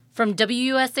From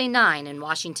WUSA 9 in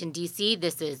Washington, D.C.,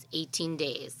 this is 18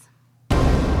 Days.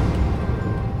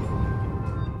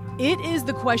 It is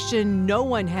the question no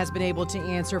one has been able to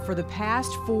answer for the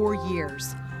past 4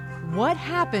 years. What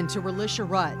happened to Relisha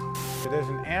Rudd? There's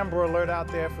an Amber Alert out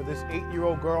there for this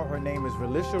 8-year-old girl. Her name is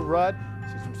Relisha Rudd.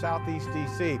 She's from Southeast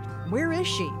D.C. Where is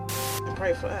she?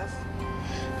 Pray for us.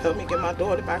 Help me get my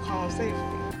daughter back home safely.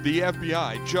 The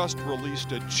FBI just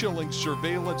released a chilling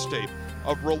surveillance tape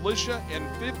of Relisha and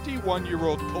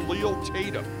 51-year-old Khalil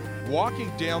Tatum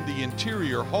walking down the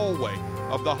interior hallway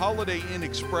of the Holiday Inn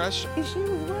Express. She was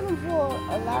with him for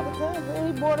a lot of time, and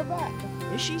he brought her back.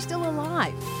 Is she still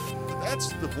alive?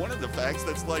 That's one of the facts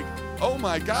that's like, oh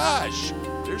my gosh,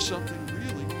 there's something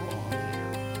really wrong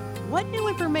here. What new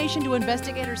information do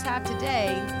investigators have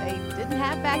today they didn't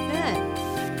have back then?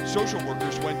 Social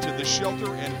workers went to the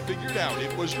shelter and figured out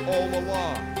it was all a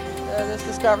lie. This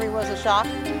discovery was a shock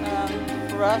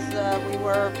for us. We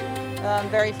were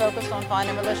very focused on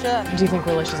finding Relisha. Do you think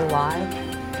Relisha's alive?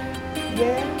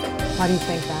 Yeah, Why do you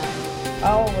think that? I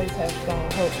always have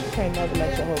strong hopes. You can't never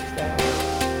let your hopes down.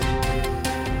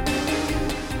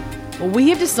 Well, we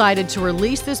have decided to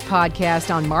release this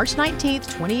podcast on March 19th,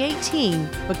 2018,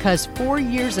 because 4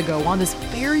 years ago, on this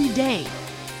very day,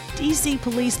 D.C.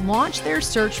 police launched their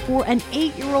search for an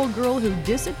 8-year-old girl who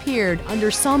disappeared under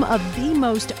some of the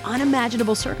most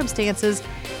unimaginable circumstances,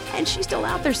 and she's still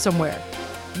out there somewhere.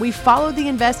 We followed the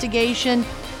investigation,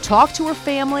 talked to her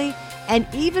family, and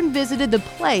even visited the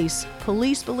place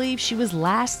police believe she was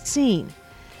last seen.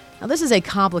 Now, this is a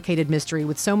complicated mystery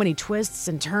with so many twists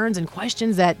and turns and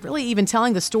questions that really even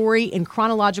telling the story in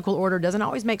chronological order doesn't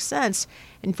always make sense.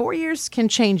 And 4 years can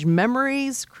change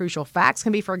memories, crucial facts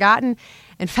can be forgotten.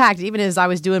 In fact, even as I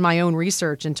was doing my own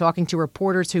research and talking to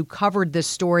reporters who covered this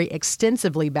story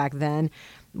extensively back then,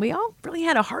 we all really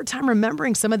had a hard time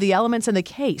remembering some of the elements in the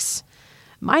case.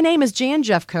 My name is Jan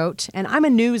Jeffcoat, and I'm a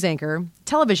news anchor,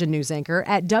 television news anchor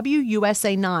at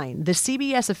WUSA 9, the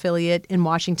CBS affiliate in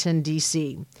Washington,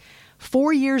 D.C.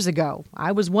 4 years ago,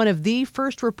 I was one of the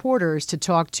first reporters to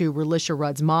talk to Relisha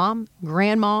Rudd's mom,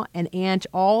 grandma, and aunt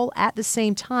all at the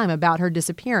same time about her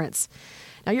disappearance.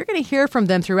 Now, you're going to hear from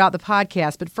them throughout the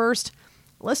podcast, but first,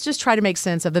 let's just try to make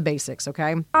sense of the basics,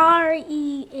 okay?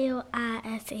 RELISHA.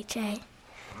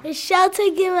 The shelter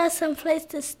give us some place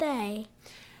to stay.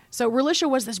 So Relisha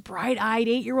was this bright-eyed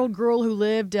 8-year-old girl who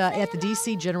lived at the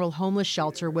D.C. General Homeless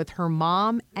Shelter with her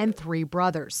mom and 3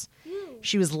 brothers.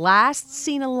 She was last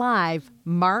seen alive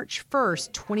March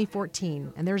 1st,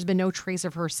 2014, and there's been no trace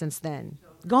of her since then.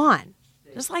 Gone.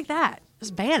 Just like that.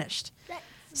 Just vanished.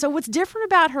 So what's different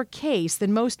about her case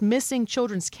than most missing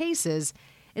children's cases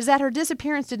is that her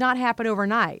disappearance did not happen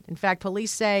overnight. In fact,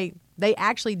 police say they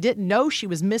actually didn't know she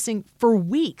was missing for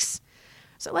weeks.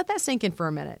 So let that sink in for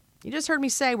a minute. You just heard me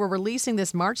say we're releasing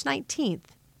this March 19th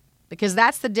because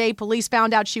that's the day police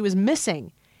found out she was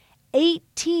missing,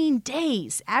 18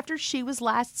 days after she was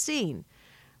last seen.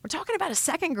 We're talking about a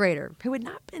second grader who had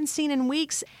not been seen in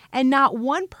weeks, and not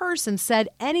one person said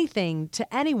anything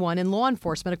to anyone in law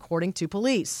enforcement, according to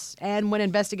police. And when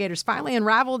investigators finally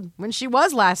unraveled when she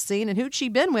was last seen and who'd she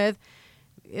been with,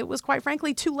 it was quite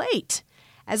frankly too late.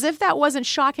 As if that wasn't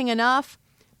shocking enough,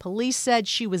 police said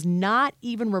she was not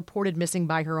even reported missing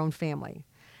by her own family.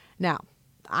 Now,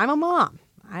 I'm a mom.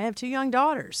 I have 2 young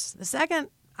daughters. The second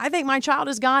I think my child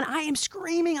is gone, I am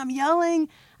screaming, I'm yelling,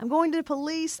 I'm going to the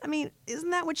police. I mean,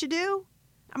 isn't that what you do?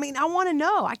 I mean, I want to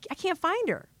know. I can't find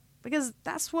her because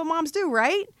that's what moms do,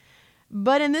 right?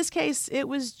 But in this case, it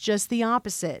was just the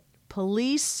opposite.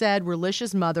 Police said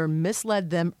Relisha's mother misled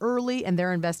them early in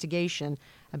their investigation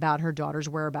about her daughter's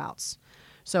whereabouts.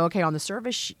 So, okay, on the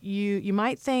surface, you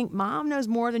might think mom knows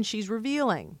more than she's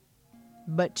revealing.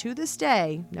 But to this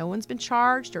day, no one's been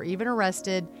charged or even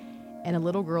arrested, and a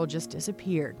little girl just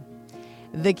disappeared.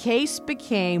 The case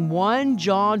became one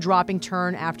jaw-dropping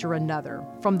turn after another.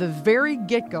 From the very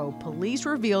get-go, police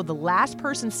revealed the last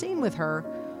person seen with her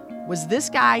was this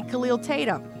guy, Khalil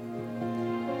Tatum.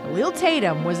 Khalil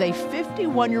Tatum was a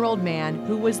 51-year-old man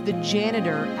who was the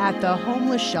janitor at the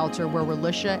homeless shelter where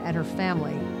Relisha and her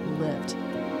family lived.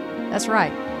 That's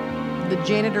right, the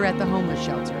janitor at the homeless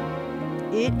shelter.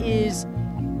 It is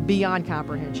beyond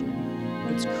comprehension.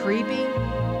 It's creepy.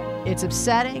 It's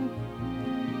upsetting.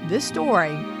 This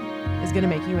story is going to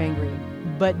make you angry,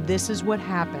 but this is what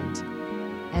happened.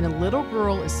 And a little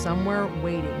girl is somewhere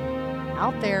waiting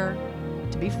out there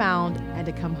to be found and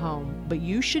to come home. But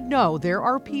you should know there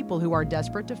are people who are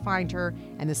desperate to find her,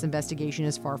 and this investigation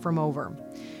is far from over.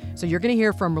 So you're going to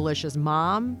hear from Relisha's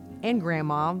mom and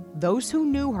grandma, those who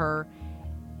knew her,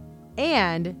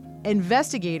 and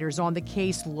investigators on the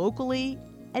case locally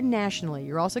and nationally.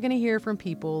 You're also going to hear from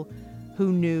people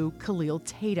who knew Khalil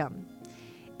Tatum.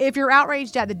 If you're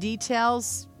outraged at the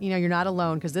details, you're not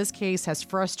alone, because this case has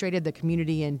frustrated the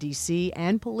community in D.C.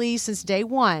 and police since day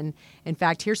one. In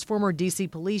fact, here's former D.C.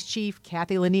 Police Chief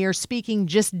Kathy Lanier speaking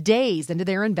just days into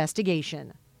their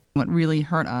investigation. What really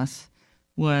hurt us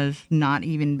was not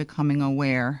even becoming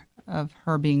aware of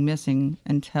her being missing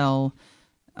until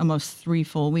almost 3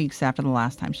 full weeks after the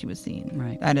last time she was seen.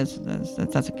 Right.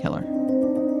 That's a killer.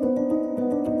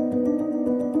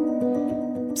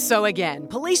 So again,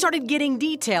 police started getting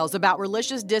details about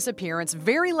Relicia's disappearance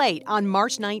very late on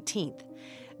March 19th.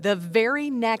 The very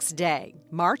next day,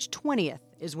 March 20th,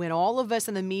 is when all of us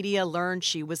in the media learned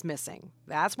she was missing.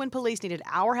 That's when police needed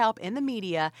our help in the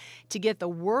media to get the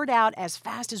word out as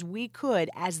fast as we could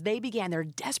as they began their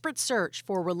desperate search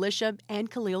for Relicia and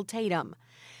Khalil Tatum.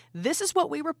 This is what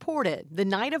we reported the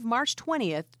night of March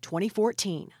 20th,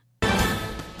 2014.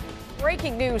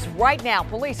 Breaking news right now.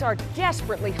 Police are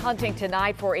desperately hunting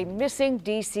tonight for a missing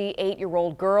D.C.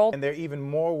 8-year-old girl. And they're even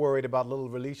more worried about little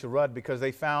Relicia Rudd because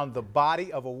they found the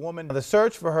body of a woman. The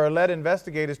search for her led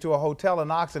investigators to a hotel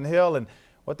in Oxon Hill, and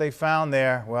what they found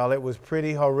there, well, it was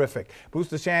pretty horrific. Bruce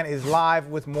LeShan is live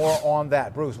with more on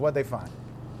that. Bruce, what'd they find?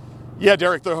 Yeah,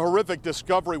 Derek, the horrific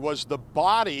discovery was the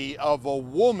body of a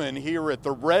woman here at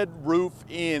the Red Roof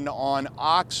Inn on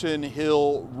Oxon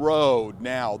Hill Road.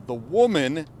 Now, the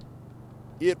woman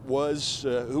who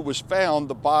was found,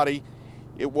 the body,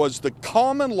 it was the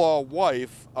common-law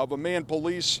wife of a man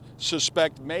police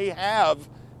suspect may have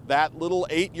that little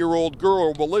 8-year-old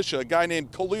girl, Relicia, a guy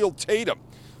named Khalil Tatum.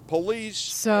 Police.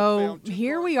 So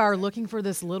here we are looking for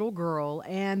this little girl,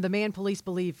 and the man police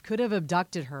believe could have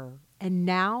abducted her. And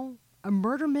now, a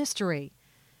murder mystery.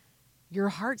 Your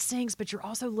heart sinks, but you're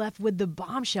also left with the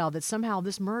bombshell that somehow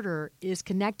this murder is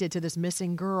connected to this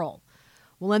missing girl.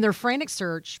 Well, in their frantic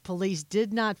search, police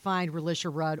did not find Relicia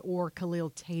Rudd or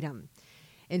Khalil Tatum.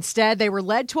 Instead, they were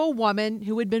led to a woman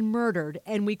who had been murdered,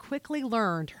 and we quickly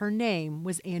learned her name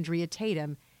was Andrea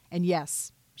Tatum. And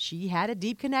yes, she had a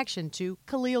deep connection to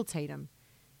Khalil Tatum.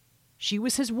 She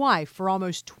was his wife for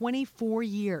almost 24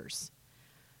 years.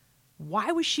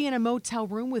 Why was she in a motel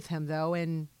room with him, though,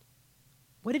 and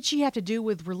what did she have to do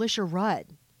with Relicia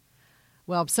Rudd?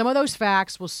 Well, some of those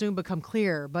facts will soon become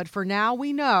clear, but for now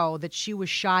we know that she was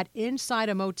shot inside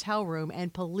a motel room,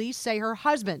 and police say her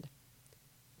husband,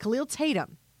 Khalil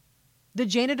Tatum, the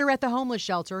janitor at the homeless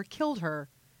shelter, killed her,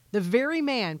 the very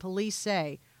man police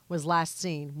say was last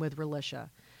seen with Relicia.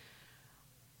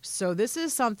 So this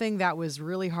is something that was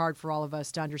really hard for all of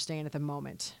us to understand at the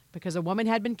moment, because a woman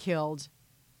had been killed.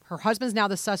 Her husband's now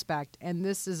the suspect, and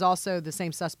this is also the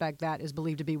same suspect that is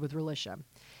believed to be with Relicia.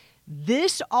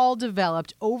 This all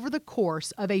developed over the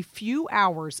course of a few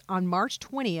hours on March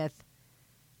 20th,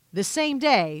 the same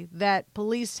day that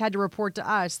police had to report to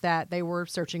us that they were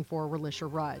searching for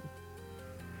Relicia Rudd.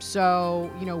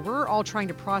 So, we're all trying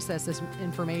to process this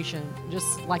information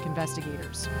just like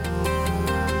investigators.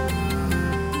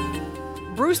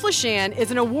 Bruce LeShan is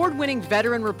an award-winning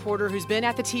veteran reporter who's been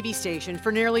at the TV station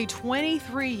for nearly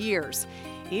 23 years.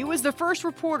 He was the first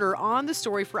reporter on the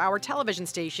story for our television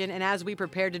station, and as we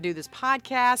prepared to do this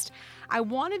podcast, I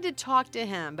wanted to talk to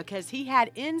him because he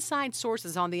had inside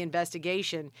sources on the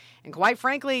investigation, and quite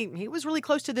frankly, he was really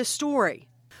close to this story.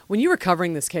 When you were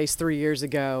covering this case 3 years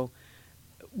ago,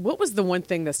 what was the one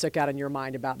thing that stuck out in your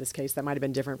mind about this case that might have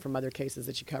been different from other cases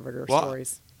that you covered or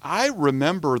stories? I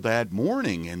remember that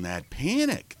morning and that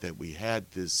panic that we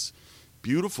had this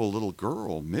beautiful little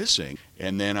girl missing.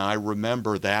 And then I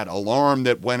remember that alarm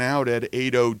that went out at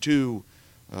 8:02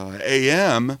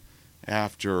 a.m.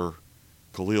 after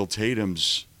Khalil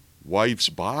Tatum's wife's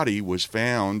body was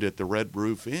found at the Red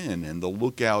Roof Inn, and the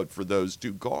lookout for those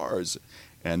two cars,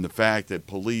 and the fact that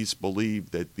police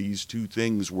believed that these two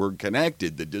things were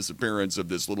connected, the disappearance of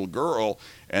this little girl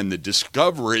and the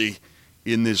discovery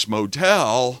in this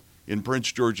motel in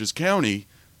Prince George's County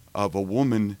of a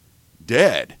woman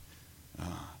dead.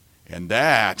 And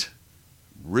that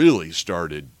really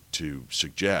started to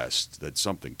suggest that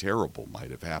something terrible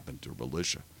might have happened to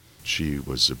Relicia. She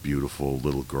was a beautiful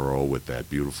little girl with that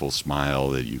beautiful smile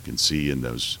that you can see in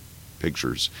those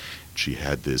pictures. She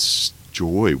had this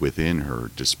joy within her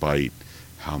despite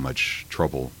how much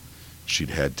trouble she'd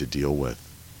had to deal with.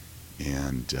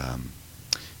 And,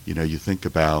 you think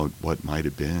about what might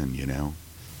have been,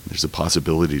 There's a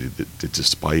possibility that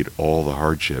despite all the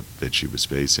hardship that she was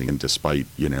facing and despite,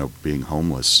 being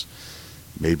homeless,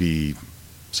 maybe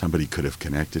somebody could have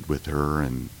connected with her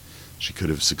and she could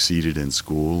have succeeded in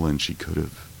school, and she could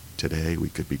have, today we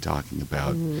could be talking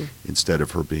about, instead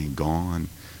of her being gone,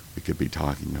 we could be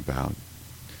talking about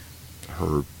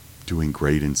her doing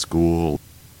great in school.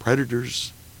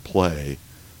 Predators play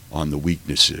on the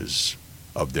weaknesses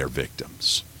of their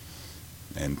victims.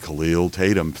 And Khalil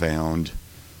Tatum found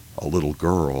a little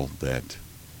girl that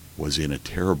was in a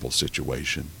terrible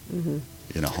situation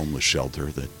in a homeless shelter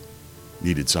that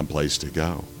needed someplace to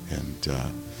go. And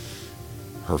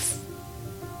her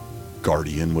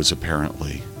guardian was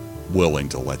apparently willing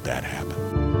to let that happen.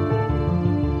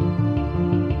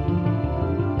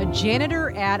 A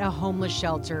janitor at a homeless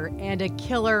shelter and a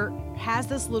killer has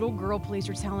this little girl, police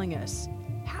are telling us.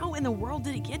 How in the world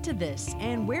did it get to this?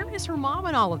 And where is her mom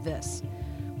in all of this?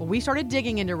 Well, we started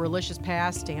digging into Relisha's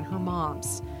past and her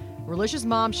mom's. Relisha's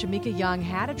mom, Shamika Young,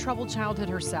 had a troubled childhood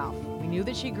herself. We knew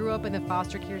that she grew up in the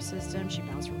foster care system. She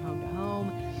bounced from home to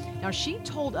home. Now, she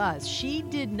told us she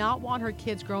did not want her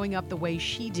kids growing up the way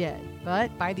she did.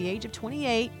 But by the age of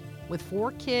 28, with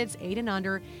 4 kids, 8 and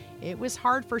under, it was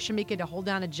hard for Shamika to hold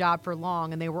down a job for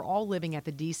long, and they were all living at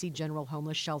the D.C. General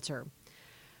Homeless Shelter.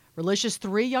 Relisha's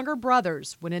 3 younger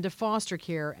brothers went into foster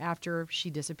care after she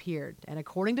disappeared. And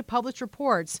according to published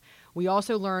reports, we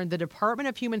also learned the Department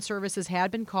of Human Services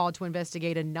had been called to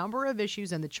investigate a number of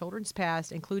issues in the children's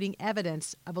past, including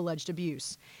evidence of alleged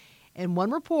abuse. In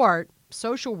one report,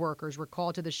 social workers were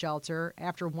called to the shelter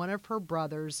after one of her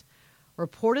brothers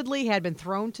reportedly had been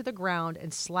thrown to the ground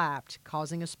and slapped,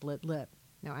 causing a split lip.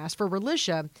 Now, as for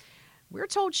Relisha, we're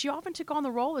told she often took on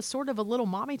the role as sort of a little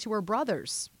mommy to her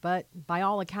brothers. But by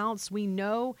all accounts, we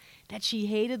know that she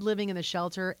hated living in the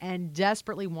shelter and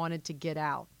desperately wanted to get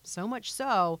out. So much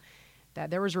so that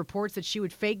there was reports that she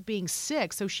would fake being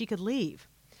sick so she could leave.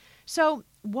 So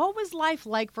what was life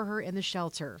like for her in the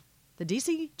shelter? The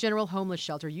D.C. General Homeless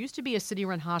Shelter used to be a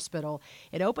city-run hospital.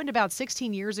 It opened about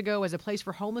 16 years ago as a place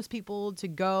for homeless people to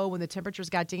go when the temperatures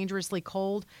got dangerously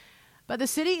cold. But the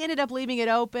city ended up leaving it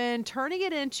open, turning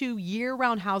it into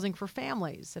year-round housing for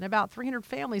families. And about 300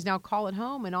 families now call it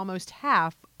home, and almost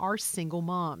half are single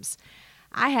moms.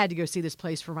 I had to go see this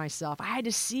place for myself. I had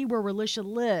to see where Relisha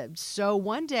lived. So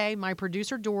one day, my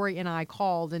producer Dory and I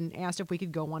called and asked if we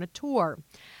could go on a tour.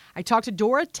 I talked to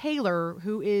Dora Taylor,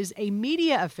 who is a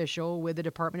media official with the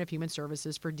Department of Human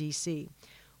Services for D.C.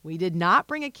 We did not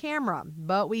bring a camera,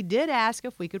 but we did ask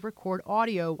if we could record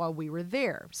audio while we were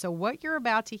there. So what you're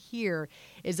about to hear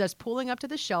is us pulling up to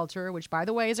the shelter, which, by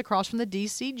the way, is across from the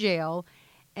D.C. jail.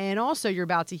 And also you're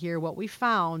about to hear what we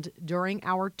found during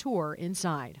our tour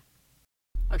inside.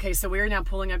 Okay, so we are now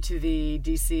pulling up to the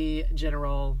D.C.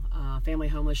 General Family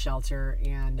Homeless Shelter.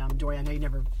 And Dory, I know you've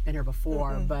never been here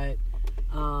before, but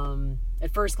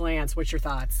at first glance, what's your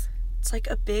thoughts? It's like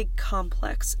a big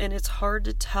complex, and it's hard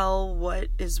to tell what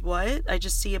is what. I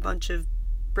just see a bunch of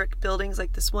brick buildings,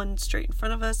 like this one straight in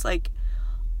front of us. Like,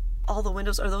 all the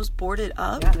windows, are those boarded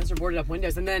up? Yeah, those are boarded up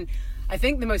windows. And then I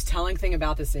think the most telling thing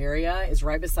about this area is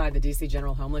right beside the D.C.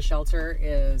 General Homeless Shelter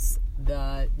is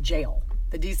the jail.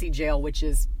 The D.C. jail, which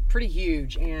is pretty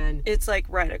huge. And it's like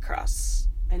right across.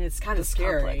 And it's kind of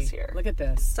scary. Here. Look at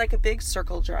this. It's like a big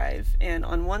circle drive, and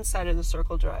on one side of the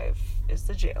circle drive is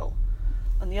the jail.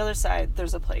 On the other side,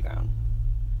 there's a playground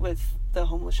with the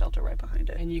homeless shelter right behind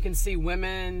it. And you can see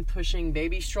women pushing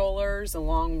baby strollers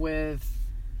along with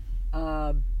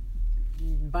a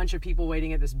bunch of people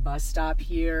waiting at this bus stop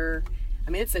here. I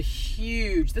mean, this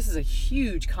is a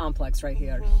huge complex right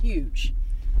here, huge.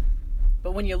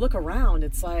 But when you look around,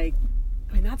 it's like,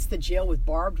 I mean, that's the jail with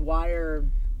barbed wire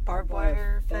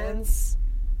fence.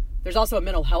 There's also a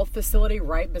mental health facility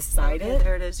right beside it.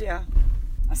 There it is, yeah.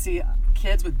 I see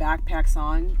kids with backpacks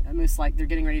on, almost like they're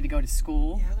getting ready to go to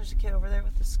school. Yeah, there's a kid over there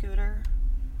with a scooter.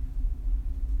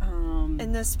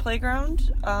 In this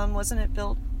playground, wasn't it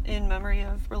built in memory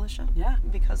of Relisha? Yeah.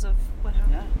 Because of what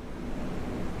happened?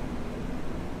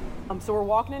 Yeah. So we're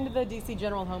walking into the D.C.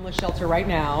 General Homeless Shelter right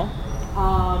now.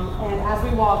 And as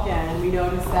we walk in, we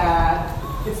notice that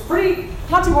it's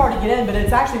not too hard to get in, but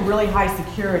it's actually really high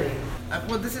security.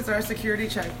 Well, this is our security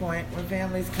checkpoint. When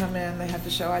families come in, they have to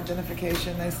show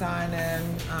identification, they sign in.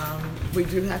 We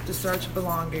do have to search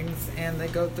belongings, and they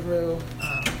go through,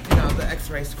 the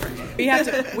x-ray screen.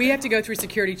 We have to go through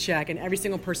security check, and every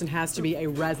single person has to be a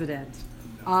resident.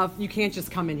 You can't just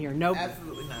come in here. Nope.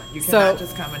 Absolutely not. You cannot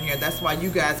just come in here. That's why you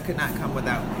guys could not come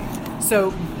without me.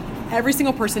 So every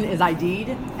single person is ID'd,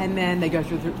 and then they go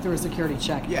through a security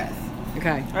check. Yes.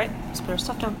 Okay. All right. Let's put our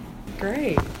stuff down.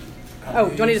 Great. Oh,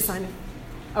 do I need to sign it?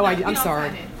 Oh, I'm sorry.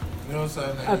 You don't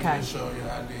sign that. Okay. You just show your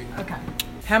ID. Okay.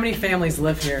 How many families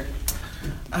live here?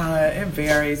 It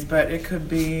varies, but it could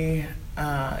be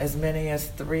as many as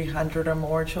 300 or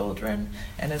more children,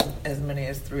 and as many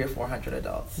as 300 or 400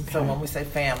 adults. Okay. So when we say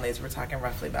families, we're talking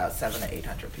roughly about 700 to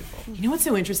 800 people. You know what's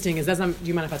so interesting is, do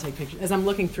you mind if I take pictures? As I'm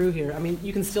looking through here, I mean,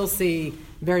 you can still see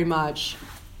very much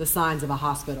the signs of a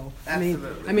hospital.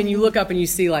 Absolutely. I mean, you look up and you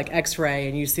see like X-ray,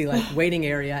 and you see like waiting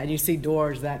area, and you see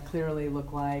doors that clearly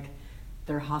look like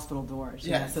they're hospital doors.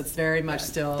 Yes. So it's very much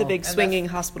still The big swinging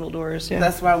hospital doors. Yeah.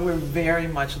 That's why we're very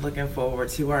much looking forward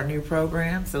to our new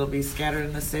programs. It'll be scattered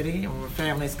in the city, and where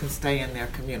families can stay in their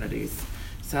communities.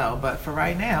 So, but for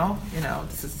right now,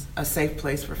 this is a safe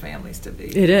place for families to be.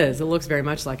 It is. It looks very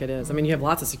much like it is. I mean, you have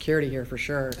lots of security here for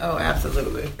sure. Oh,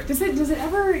 absolutely. Does it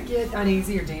ever get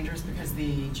uneasy or dangerous because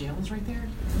the jail is right there?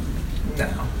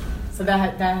 No. So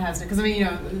that has, because I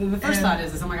mean, the first thought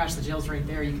is, oh my gosh, the jail's right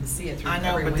there. You can see it through I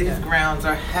know, every but window. these grounds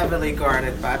are heavily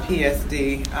guarded by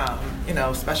PSD,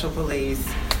 special police.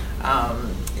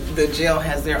 The jail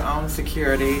has their own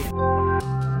security.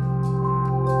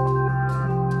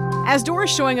 As Dora's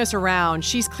showing us around,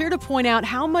 she's clear to point out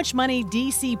how much money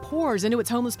D.C. pours into its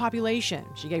homeless population.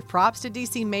 She gave props to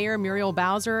D.C. Mayor Muriel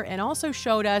Bowser and also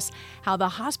showed us how the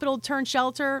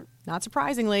hospital-turned-shelter, not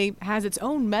surprisingly, has its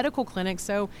own medical clinic,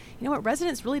 so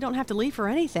residents really don't have to leave for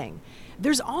anything.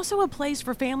 There's also a place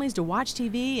for families to watch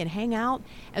TV and hang out,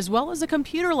 as well as a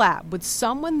computer lab with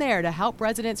someone there to help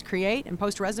residents create and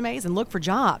post resumes and look for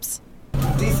jobs.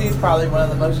 DC is probably one of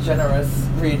the most generous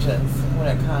regions when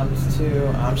it comes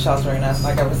to sheltering us.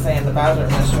 Like I was saying, the Bowser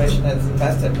administration has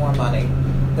invested more money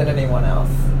than anyone else,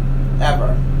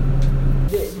 ever.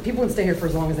 People can stay here for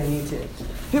as long as they need to.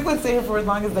 People can stay here for as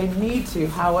long as they need to.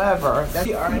 However,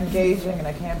 we are engaging in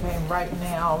a campaign right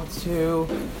now to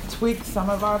tweak some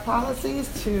of our policies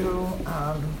to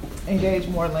engage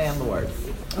more landlords.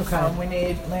 Okay. We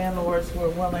need landlords who are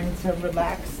willing to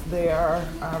relax their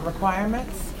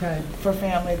requirements for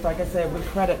families, like I said, with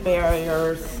credit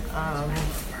barriers,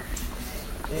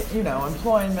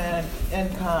 employment,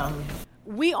 income.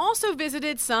 We also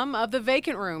visited some of the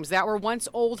vacant rooms that were once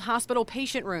old hospital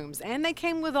patient rooms, and they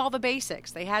came with all the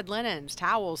basics. They had linens,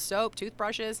 towels, soap,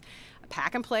 toothbrushes,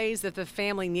 pack and plays if the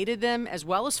family needed them, as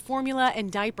well as formula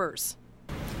and diapers.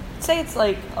 I'd say it's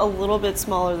like a little bit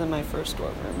smaller than my first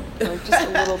dorm room, like just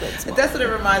a little bit smaller. That's what it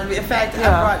reminds me. In fact, I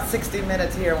brought 60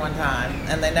 Minutes here one time,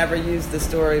 and they never used the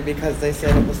story because they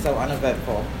said it was so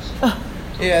uneventful.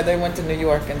 Yeah, they went to New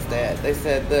York instead. They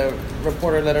said, the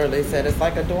reporter literally said, it's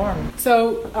like a dorm.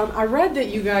 So I read that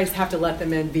you guys have to let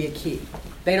them in via key.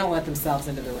 They don't let themselves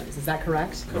into the rooms. Is that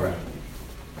correct? Correct.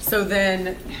 So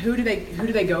then, who do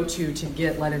they go to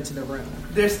get let into the room?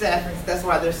 Their staffing. That's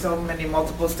why there's so many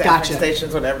multiple staffing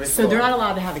stations on every floor. So they're not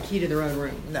allowed to have a key to their own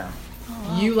room? No.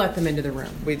 You let them into the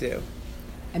room? We do.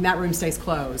 And that room stays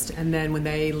closed, and then when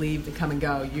they leave to come and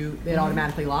go, it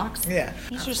automatically locks? Yeah.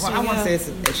 Interesting. Well, I won't say it's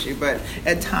an issue, but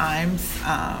at times,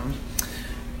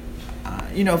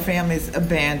 families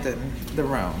abandon their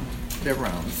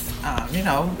rooms.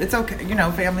 It's okay.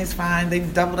 Families find,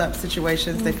 they've doubled up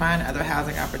situations, they find other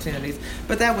housing opportunities.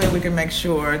 But that way we can make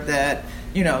sure that,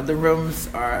 the rooms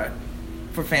are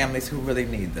for families who really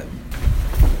need them.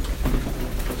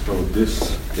 So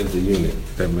this is the unit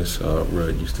that Miss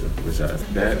Rudd used to reside.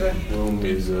 That room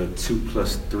is a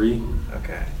 2+3.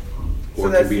 Okay.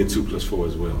 Or it can be a 2+4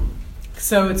 as well.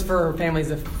 So it's for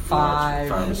families of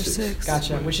five or six.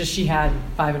 Gotcha. Which is, she had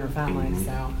 5 in her family,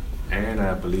 so. And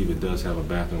I believe it does have a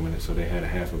bathroom in it, so they had a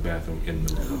half a bathroom in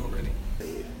the room already.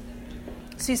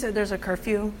 So you said there's a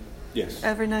curfew? Yes.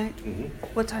 Every night? Mm-hmm.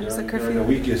 What time is the curfew? During the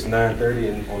week it's 9:30,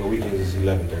 and on the weekends it's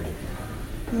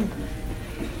 11:30.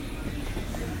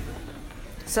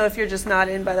 So if you're just not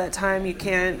in by that time, you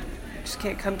can't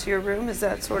come to your room? Is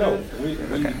that sort of?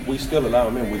 No, we still allow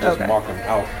them in. We just mark them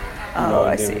out.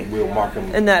 I and then see. We'll mark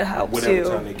them. And that helps whatever you.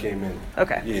 time they came in.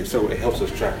 Okay. Yeah, so it helps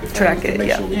us track the Track it, to make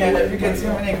yeah. sure we Yeah, know and if you get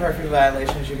everybody too many curfew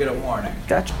violations, you get a warning.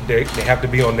 Gotcha. They have to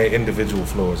be on their individual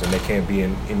floors, and they can't be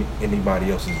in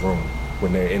anybody else's room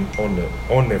when they're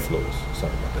on their floors.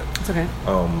 Sorry about that. It's okay.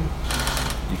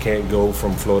 You can't go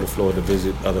from floor to floor to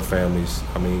visit other families.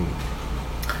 I mean,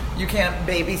 you can't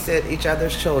babysit each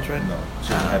other's children. No,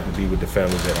 children have to be with the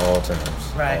families at all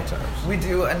times. Right. All times. We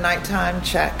do a nighttime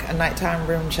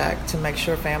room check to make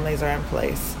sure families are in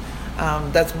place.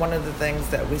 That's one of the things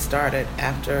that we started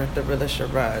after the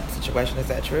Relisha Rudd situation. Is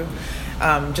that true?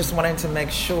 Just wanting to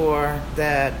make sure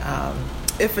that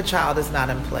if a child is not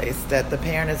in place, that the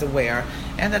parent is aware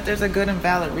and that there's a good and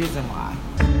valid reason why.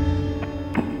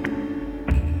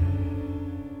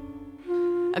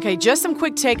 Okay, just some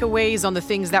quick takeaways on the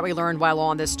things that we learned while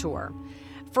on this tour.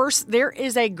 First, there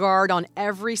is a guard on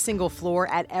every single floor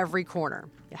at every corner.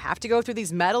 You have to go through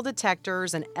these metal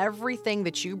detectors, and everything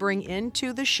that you bring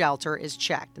into the shelter is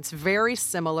checked. It's very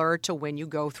similar to when you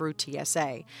go through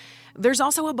TSA. There's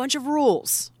also a bunch of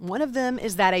rules. One of them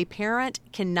is that a parent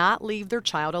cannot leave their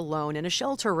child alone in a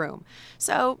shelter room.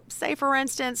 So, say for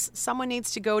instance, someone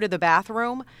needs to go to the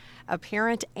bathroom, a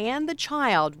parent and the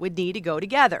child would need to go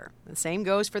together. The same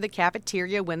goes for the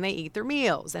cafeteria when they eat their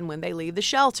meals and when they leave the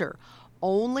shelter.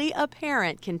 Only a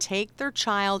parent can take their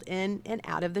child in and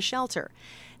out of the shelter.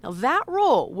 Now, that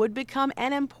rule would become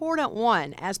an important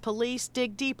one as police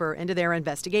dig deeper into their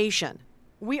investigation.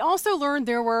 We also learned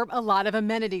there were a lot of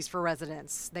amenities for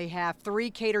residents. They have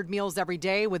 3 catered meals every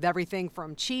day with everything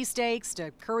from cheesesteaks to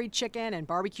curried chicken and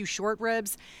barbecue short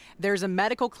ribs. There's a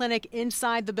medical clinic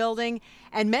inside the building,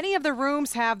 and many of the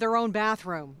rooms have their own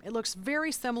bathroom. It looks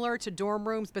very similar to dorm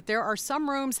rooms, but there are some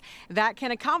rooms that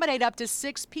can accommodate up to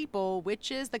 6 people,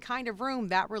 which is the kind of room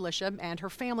that Relisha and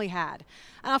her family had.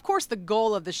 And of course, the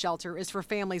goal of the shelter is for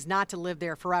families not to live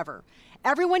there forever.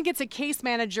 Everyone gets a case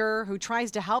manager who tries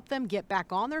to help them get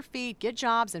back on their feet, get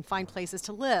jobs, and find places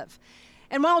to live.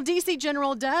 And while DC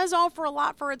General does offer a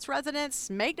lot for its residents,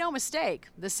 make no mistake,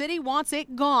 the city wants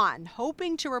it gone,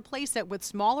 hoping to replace it with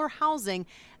smaller housing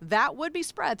that would be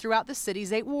spread throughout the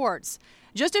city's 8 wards.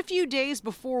 Just a few days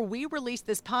before we released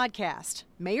this podcast,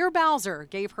 Mayor Bowser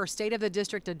gave her State of the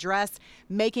District address,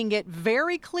 making it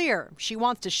very clear she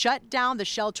wants to shut down the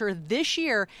shelter this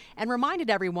year, and reminded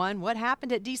everyone what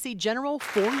happened at DC General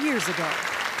 4 years ago.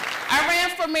 I ran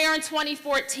for mayor in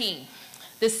 2014,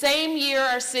 the same year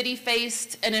our city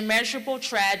faced an immeasurable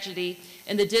tragedy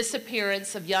in the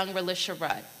disappearance of young Relisha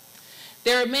Rudd.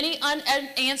 There are many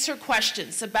unanswered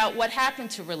questions about what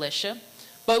happened to Relisha,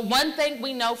 but one thing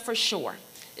we know for sure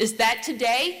is that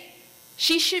today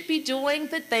she should be doing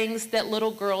the things that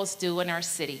little girls do in our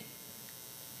city.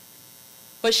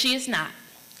 But she is not,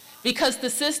 because the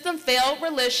system failed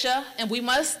Relisha, and we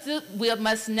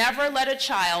must never let a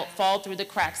child fall through the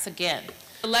cracks again.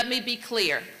 Let me be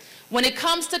clear. When it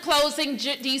comes to closing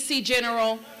DC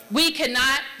General, we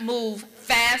cannot move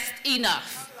fast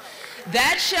enough.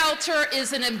 That shelter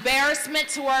is an embarrassment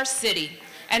to our city,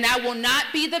 and I will not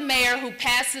be the mayor who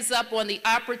passes up on the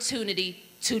opportunity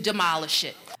to demolish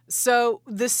it. So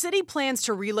the city plans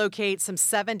to relocate some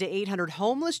 700 to 800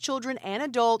 homeless children and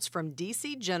adults from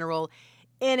DC General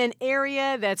in an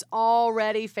area that's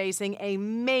already facing a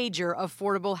major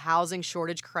affordable housing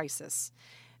shortage crisis.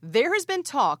 There has been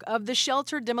talk of the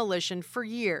shelter demolition for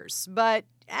years, but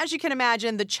as you can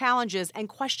imagine, the challenges and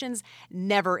questions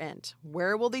never end.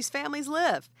 Where will these families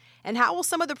live? And how will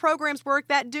some of the programs work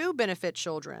that do benefit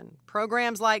children?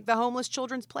 Programs like the Homeless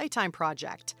Children's Playtime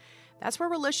Project. That's where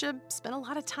Relisha spent a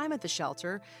lot of time at the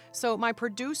shelter, so my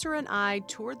producer and I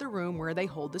toured the room where they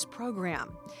hold this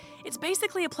program. It's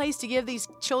basically a place to give these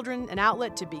children an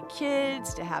outlet to be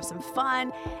kids, to have some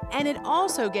fun, and it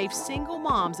also gave single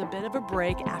moms a bit of a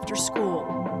break after school.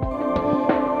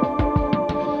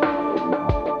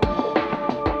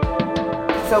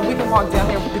 So we can walk down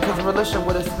here because Relisha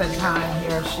would have spent time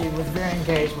here. She was very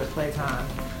engaged with Playtime.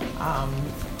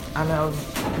 I know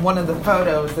one of the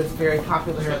photos that's very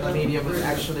popular in the media was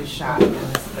actually shot in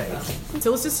this space.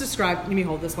 So let's just describe, let me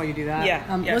hold this while you do that. Yeah.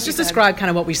 Let's just describe kind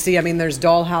of what we see. I mean, there's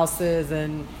doll houses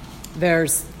and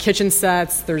there's kitchen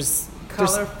sets, there's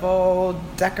colorful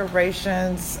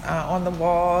decorations on the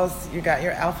walls. You got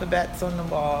your alphabets on the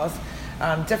walls.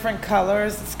 Different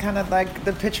colors. It's kind of like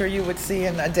the picture you would see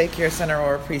in a daycare center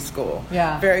or a preschool.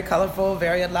 Yeah. Very colorful,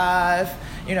 very alive.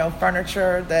 You know,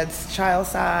 furniture that's child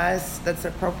size, that's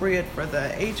appropriate for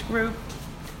the age group.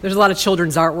 There's a lot of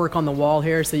children's artwork on the wall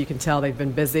here, so you can tell they've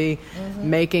been busy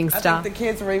making stuff. I think the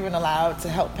kids were even allowed to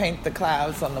help paint the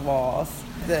clouds on the walls.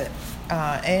 The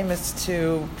aim is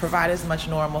to provide as much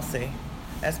normalcy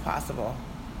as possible.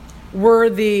 Were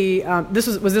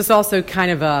was this also kind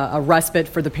of a respite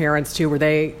for the parents too? Were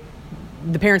the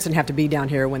parents didn't have to be down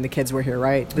here when the kids were here,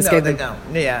 right? No, they don't.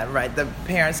 Yeah, right. The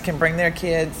parents can bring their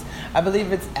kids. I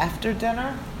believe it's after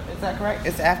dinner. Is that correct?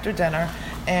 It's after dinner.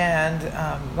 And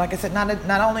like I said,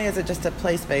 not only is it just a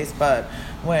play space, but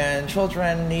when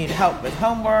children need help with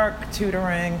homework,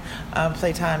 tutoring,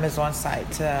 Playtime is on site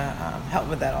to help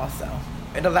with that also.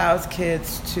 It allows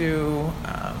kids to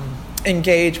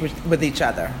engage with each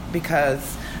other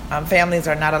because families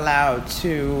are not allowed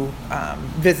to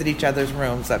visit each other's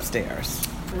rooms upstairs.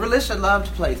 Relisha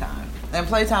loved Playtime, and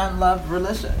Playtime loved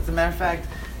Relisha. As a matter of fact,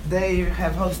 they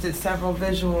have hosted several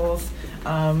visuals.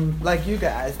 Like you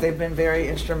guys, they've been very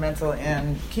instrumental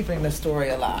in keeping the story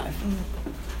alive.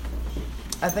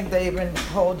 I think they even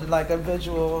hold like a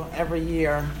visual every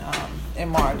year in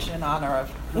March in honor of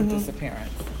her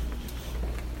disappearance.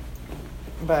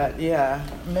 But yeah,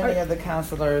 many of the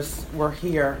counselors were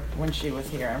here when she was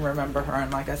here and remember her.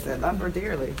 And like I said, love her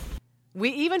dearly. We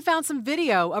even found some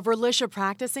video of Relisha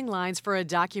practicing lines for a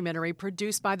documentary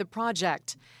produced by the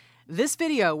project. This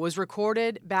video was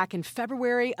recorded back in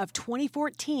February of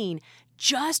 2014,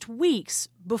 just weeks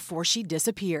before she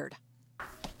disappeared.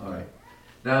 All right.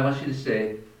 Now I want you to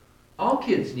say, all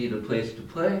kids need a place to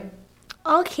play.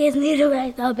 All kids need a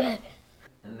place to play.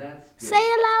 And that's good. Say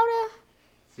it louder.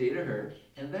 Say it to her.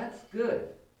 And that's good.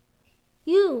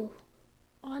 You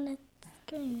on the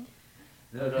screen.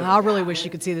 I really wish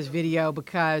you could see this video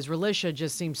because Relisha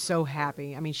just seems so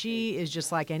happy. I mean, she is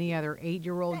just like any other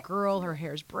 8-year-old girl. Her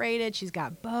hair's braided. She's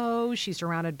got bows. She's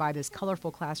surrounded by this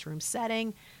colorful classroom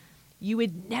setting. You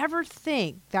would never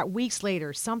think that weeks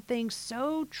later something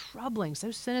so troubling,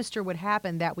 so sinister would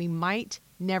happen that we might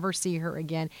never see her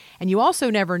again. And you also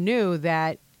never knew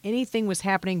that anything was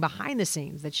happening behind the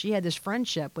scenes, that she had this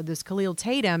friendship with this Khalil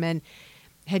Tatum and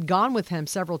had gone with him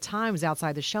several times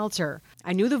outside the shelter.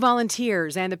 I knew the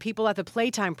volunteers and the people at the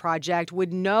Playtime Project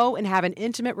would know and have an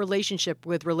intimate relationship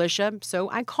with Relisha, so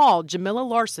I called Jamila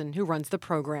Larson, who runs the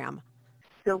program.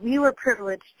 So we were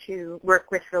privileged to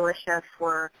work with Relisha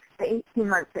for the 18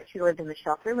 months that she lived in the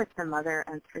shelter with her mother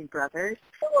and 3 brothers.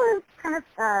 She was kind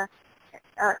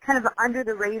of under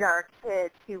the radar kid.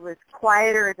 She was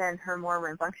quieter than her more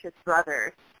rambunctious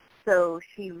brothers. So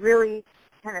she really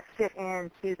kind of fit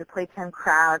into the Playtime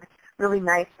crowd, really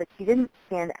nice, but she didn't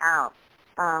stand out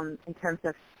in terms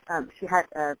of, she had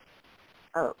a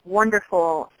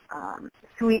wonderful,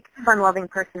 sweet, fun-loving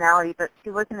personality, but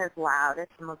she wasn't as loud as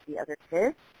some of the other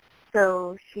kids.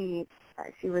 So she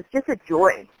was just a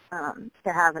joy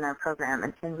to have in our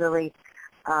program, and really,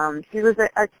 she was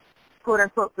a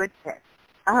quote-unquote good kid,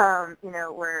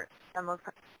 where some of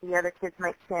the other kids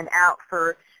might stand out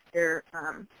for their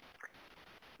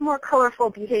more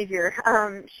colorful behavior.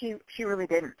 She really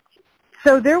didn't.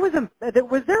 So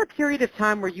was there a period of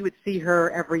time where you would see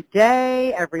her every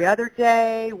day, every other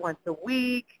day, once a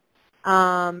week?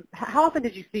 How often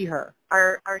did you see her?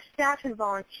 Our staff and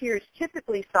volunteers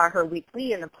typically saw her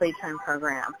weekly in the Playtime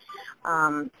program.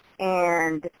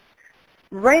 And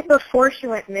right before she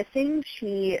went missing,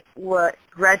 she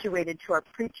graduated to our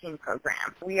preaching program.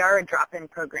 We are a drop-in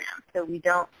program, so we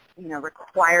don't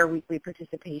require weekly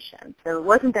participation. So it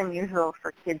wasn't unusual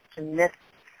for kids to miss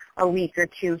a week or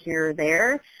two here or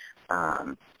there.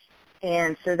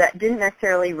 And so that didn't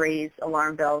necessarily raise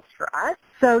alarm bells for us.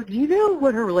 So do you know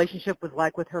what her relationship was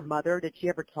like with her mother? Did she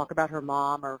ever talk about her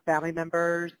mom or family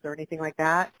members or anything like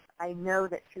that? I know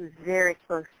that she was very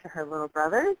close to her little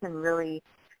brothers and really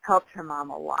helped her mom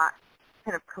a lot,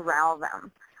 kind of corral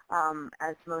them,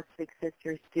 as most big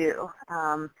sisters do.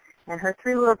 And her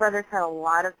 3 little brothers had a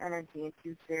lot of energy, and she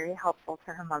was very helpful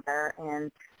to her mother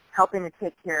and helping to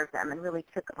take care of them, and really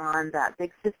took on that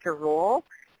big sister role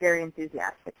very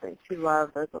enthusiastically. She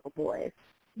loved those little boys.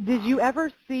 Did you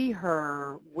ever see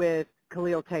her with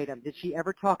Khalil Tatum? Did she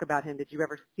ever talk about him? Did you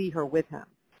ever see her with him?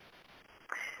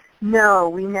 No,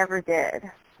 we never did.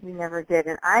 We never did.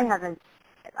 And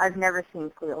I've never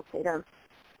seen Khalil Tatum.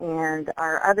 And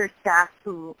our other staff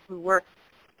who worked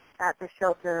at the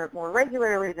shelter more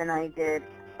regularly than I did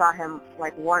saw him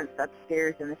like once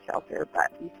upstairs in the shelter,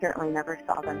 but we certainly never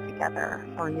saw them together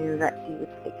or knew that he was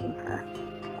taking her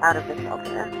out of the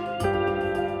shelter.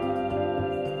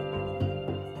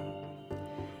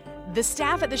 The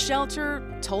staff at the shelter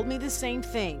told me the same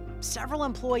thing. Several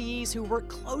employees who work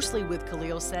closely with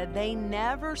Khalil said they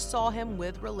never saw him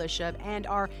with Relisha and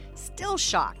are still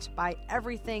shocked by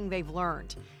everything they've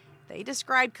learned. They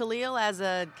described Khalil as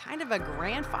a kind of a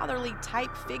grandfatherly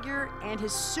type figure, and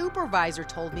his supervisor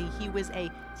told me he was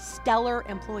a stellar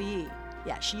employee.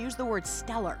 Yeah, she used the word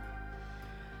stellar.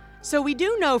 So we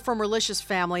do know from Relisha's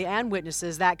family and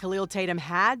witnesses that Khalil Tatum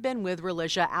had been with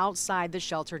Relisha outside the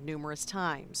shelter numerous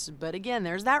times. But again,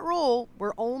 there's that rule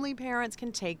where only parents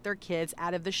can take their kids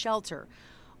out of the shelter,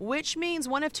 which means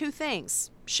one of 2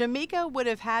 things. Shamika would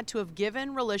have had to have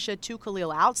given Relisha to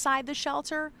Khalil outside the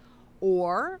shelter,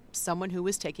 or someone who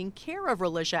was taking care of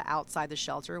Relisha outside the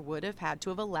shelter would have had to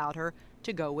have allowed her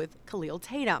to go with Khalil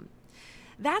Tatum.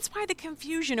 That's why the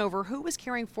confusion over who was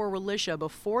caring for Relisha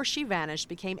before she vanished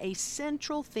became a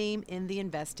central theme in the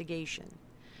investigation.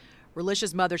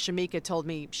 Relisha's mother, Shamika, told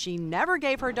me she never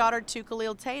gave her daughter to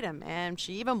Khalil Tatum, and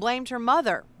she even blamed her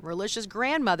mother, Relisha's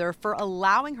grandmother, for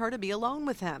allowing her to be alone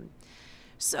with him.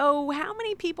 So how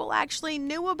many people actually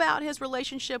knew about his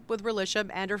relationship with Relisha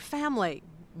and her family?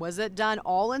 Was it done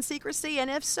all in secrecy? And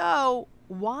if so,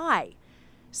 why?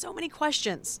 So many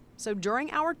questions. So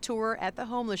during our tour at the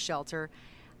homeless shelter,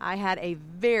 I had a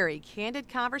very candid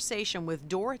conversation with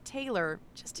Dora Taylor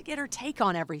just to get her take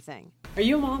on everything. Are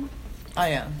you a mom? I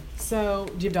am. So,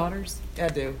 do you have daughters? I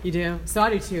do. You do? So I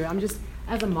do too. I'm just,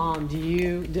 as a mom,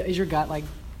 is your gut like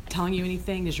telling you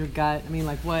anything? Does your gut, how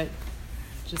did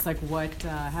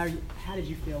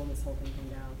you feel when this whole thing came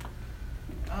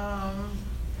down?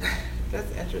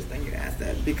 That's interesting you asked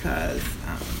that because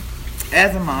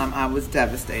as a mom, I was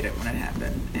devastated when it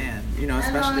happened. And,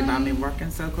 especially by me working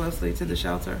so closely to the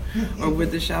shelter or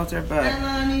with the shelter. But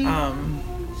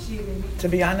to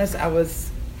be honest, I was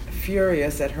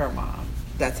furious at her mom.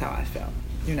 That's how I felt.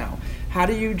 How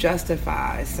do you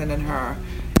justify sending her?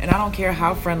 And I don't care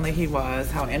how friendly he was,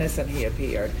 how innocent he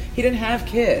appeared. He didn't have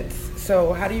kids.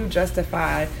 So how do you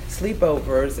justify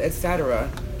sleepovers, etc.,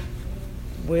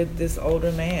 with this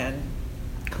older man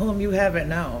whom you haven't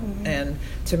known? Mm-hmm. And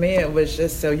to me, it was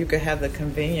just so you could have the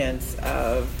convenience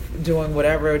of doing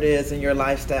whatever it is in your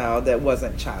lifestyle that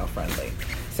wasn't child friendly.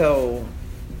 So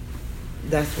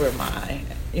that's where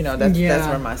that's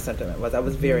where my sentiment was. I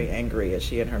was very angry at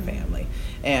she and her family.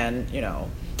 And,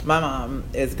 my mom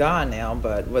is gone now,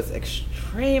 but was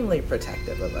extremely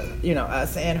protective of us,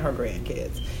 us and her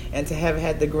grandkids. And to have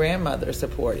had the grandmother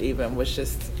support even was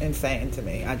just insane to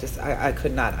me. I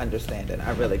could not understand it.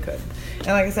 I really couldn't. And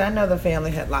like I said, I know the family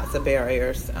had lots of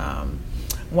barriers.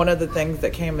 One of the things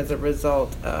that came as a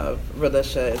result of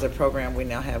Relisha is a program we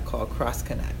now have called Cross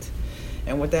Connect.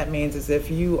 And what that means is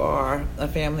if you are a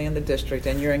family in the district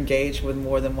and you're engaged with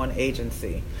more than one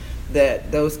agency,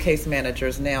 that those case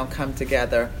managers now come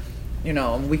together,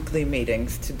 in weekly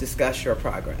meetings to discuss your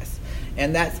progress.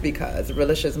 And that's because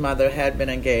Relisha's mother had been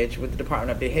engaged with the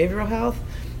Department of Behavioral Health,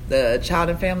 the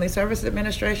Child and Family Services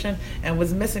Administration, and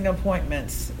was missing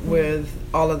appointments with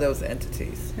all of those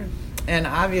entities. And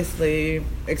obviously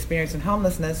experiencing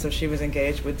homelessness, so she was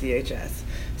engaged with DHS.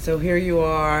 So here you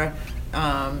are,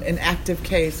 an active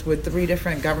case with 3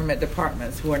 different government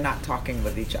departments who are not talking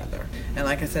with each other. And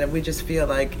like I said, we just feel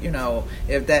like,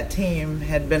 if that team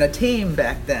had been a team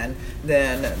back then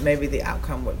maybe the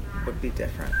outcome would be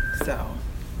different. So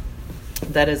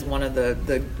that is one of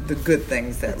the good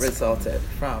things that resulted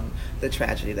from the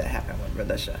tragedy that happened with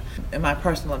Relisha. In my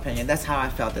personal opinion, that's how I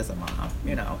felt as a mom.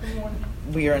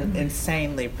 We are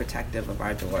insanely protective of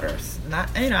our daughters.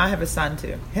 I have a son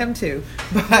too, him too,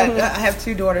 but I have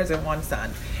 2 daughters and 1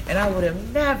 son. And I would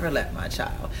have never let my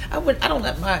child. I don't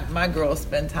let my girls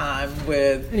spend time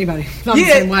with anybody. Not the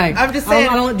same way. I'm just saying.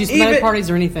 I don't do thematic parties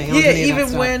or anything.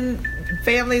 Even when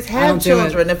families have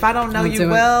children, if I don't know you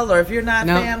well or if you're not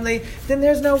family, then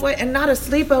there's no way. And not a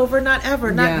sleepover, not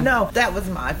ever, no. That was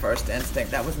my first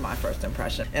instinct. That was my first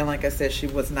impression. And like I said, she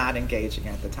was not engaging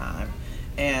at the time.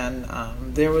 And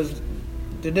there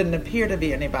didn't appear to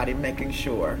be anybody making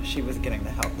sure she was getting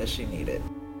the help that she needed.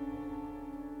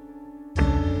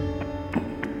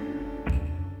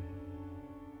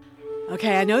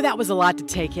 Okay, I know that was a lot to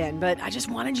take in, but I just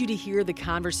wanted you to hear the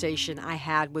conversation I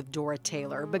had with Dora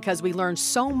Taylor because we learned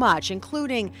so much,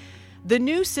 including the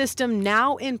new system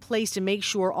now in place to make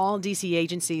sure all D.C.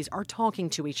 agencies are talking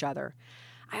to each other.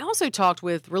 I also talked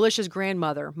with Relisha's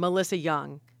grandmother, Melissa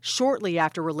Young, shortly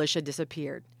after Relisha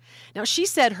disappeared. Now, she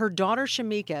said her daughter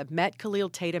Shamika met Khalil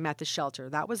Tatum at the shelter.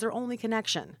 That was their only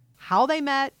connection. How they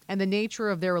met and the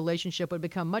nature of their relationship would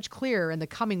become much clearer in the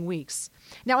coming weeks.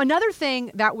 Now, another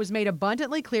thing that was made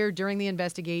abundantly clear during the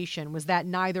investigation was that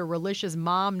neither Relisha's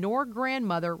mom nor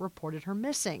grandmother reported her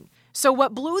missing. So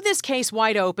what blew this case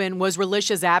wide open was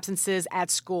Relisha's absences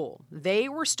at school. They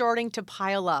were starting to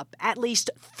pile up, at least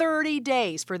 30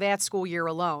 days for that school year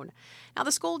alone. Now,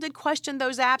 the school did question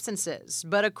those absences,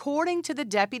 but according to the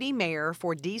deputy mayor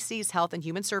for D.C.'s Health and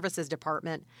Human Services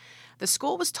Department, the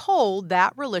school was told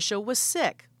that Relisha was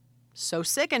sick. So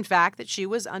sick, in fact, that she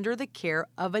was under the care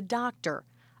of a Dr.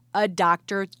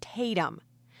 Tatum,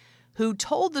 who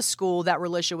told the school that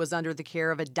Relisha was under the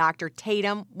care of a Dr.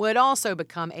 Tatum would also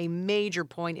become a major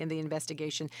point in the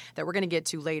investigation that we're going to get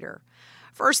to later.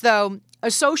 First, though,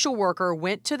 a social worker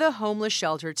went to the homeless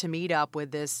shelter to meet up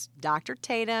with this Dr.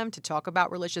 Tatum to talk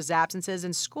about Relisha's absences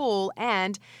in school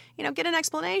and, get an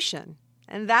explanation.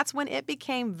 And that's when it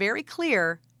became very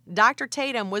clear Dr.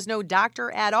 Tatum was no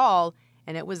doctor at all,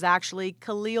 and it was actually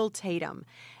Khalil Tatum,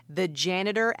 the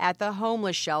janitor at the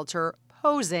homeless shelter,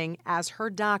 posing as her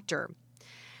doctor.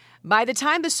 By the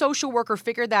time the social worker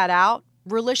figured that out,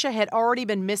 Relisha had already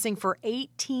been missing for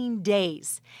 18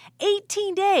 days.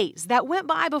 18 days that went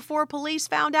by before police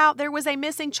found out there was a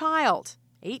missing child.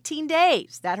 18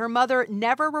 days that her mother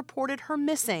never reported her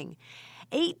missing.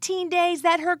 18 days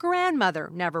that her grandmother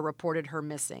never reported her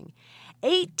missing.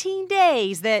 18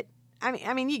 days that,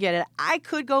 I mean, you get it. I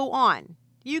could go on.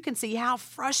 You can see how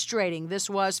frustrating this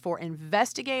was for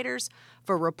investigators,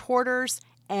 for reporters,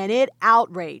 and it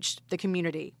outraged the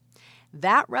community.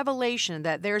 That revelation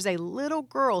that there's a little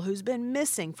girl who's been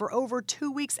missing for over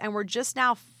 2 weeks and we're just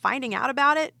now finding out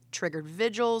about it triggered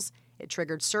vigils, it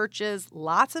triggered searches,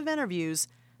 lots of interviews,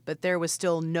 but there was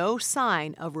still no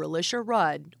sign of Relisha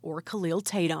Rudd or Khalil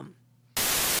Tatum.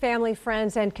 Family,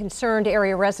 friends, and concerned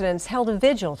area residents held a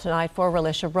vigil tonight for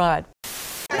Relisha Rudd.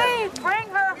 Please bring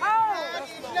her home.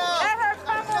 Let her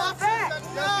come on back.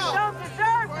 She don't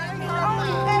deserve it. She's only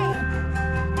 8.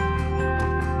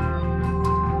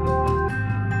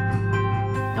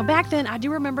 Now, back then, I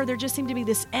do remember there just seemed to be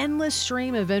this endless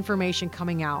stream of information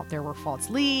coming out. There were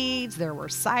false leads, there were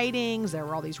sightings, there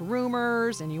were all these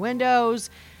rumors,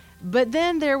 innuendos. But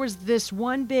then there was this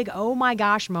one big oh my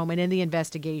gosh moment in the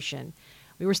investigation.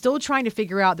 We were still trying to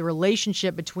figure out the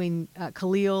relationship between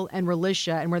Khalil and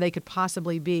Relisha and where they could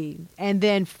possibly be. And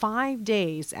then 5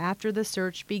 days after the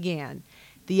search began,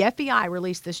 the FBI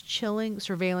released this chilling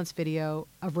surveillance video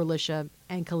of Relisha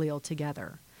and Khalil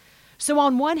together. So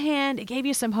on one hand, it gave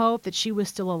you some hope that she was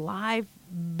still alive,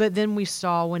 but then we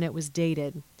saw when it was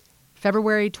dated,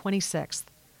 February 26th,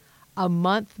 a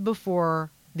month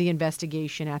before the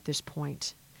investigation at this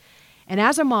point. And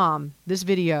as a mom, this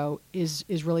video is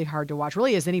really hard to watch.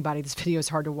 Really, as anybody, this video is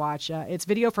hard to watch. It's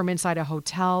video from inside a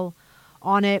hotel.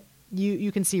 On it,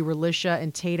 you can see Relisha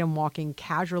and Tatum walking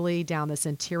casually down this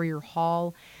interior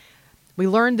hall. We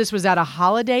learned this was at a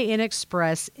Holiday Inn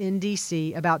Express in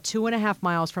D.C., about 2.5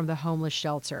 miles from the homeless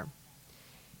shelter.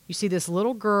 You see this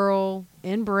little girl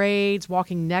in braids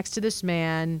walking next to this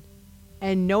man.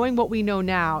 And knowing what we know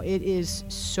now, it is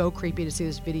so creepy to see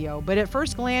this video. But at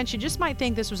first glance, you just might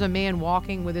think this was a man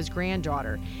walking with his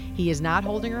granddaughter. He is not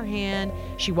holding her hand.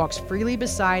 She walks freely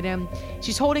beside him.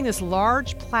 She's holding this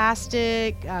large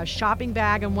plastic shopping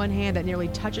bag in one hand that nearly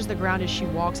touches the ground as she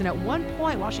walks. And at one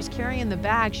point, while she's carrying the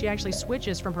bag, she actually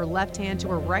switches from her left hand to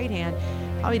her right hand,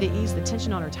 probably to ease the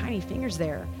tension on her tiny fingers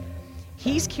there.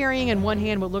 He's carrying in one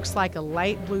hand what looks like a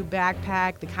light blue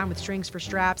backpack, the kind with strings for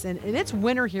straps, and it's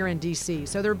winter here in D.C.,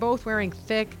 so they're both wearing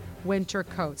thick winter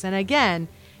coats. And again,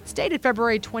 it's dated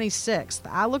February 26th.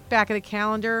 I look back at the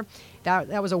calendar.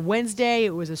 That was a Wednesday.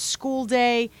 It was a school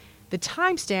day. The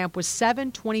timestamp was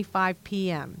 7:25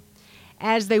 p.m.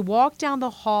 As they walk down the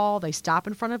hall, they stop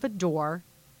in front of a door.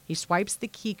 He swipes the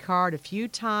key card a few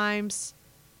times.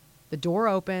 The door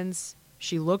opens.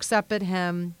 She looks up at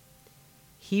him.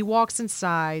 He walks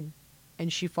inside,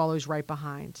 and she follows right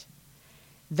behind.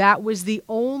 That was the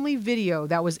only video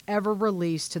that was ever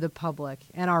released to the public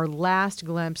and our last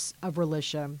glimpse of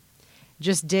Relisha.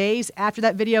 Just days after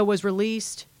that video was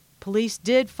released, police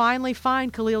did finally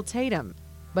find Khalil Tatum,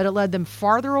 but it led them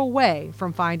farther away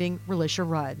from finding Relisha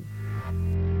Rudd.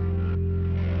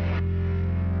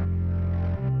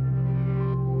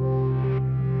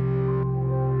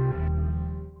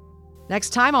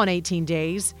 Next time on 18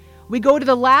 Days, we go to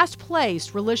the last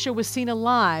place Relisha was seen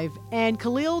alive and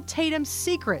Khalil Tatum's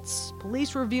secrets.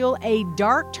 Police reveal a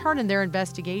dark turn in their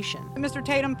investigation. Mr.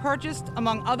 Tatum purchased,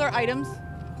 among other items,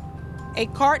 a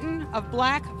carton of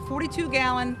black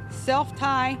 42-gallon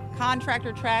self-tie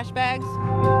contractor trash bags.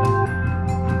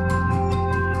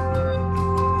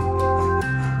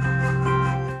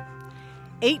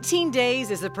 18 Days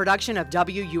is a production of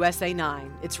WUSA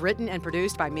 9. It's written and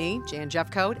produced by me, Jan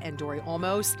Jeffcoat, and Dory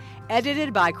Olmos,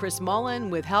 edited by Chris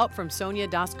Mullen with help from Sonia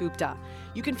Dasgupta.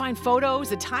 You can find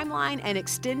photos, a timeline, and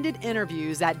extended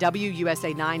interviews at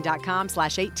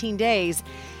WUSA9.com/18days.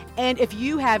 And if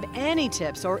you have any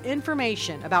tips or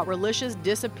information about Relisha's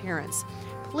disappearance,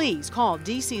 please call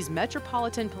DC's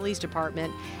Metropolitan Police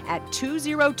Department at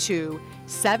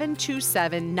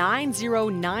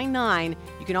 202-727-9099.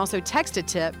 You can also text a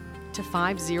tip to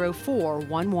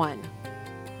 50411.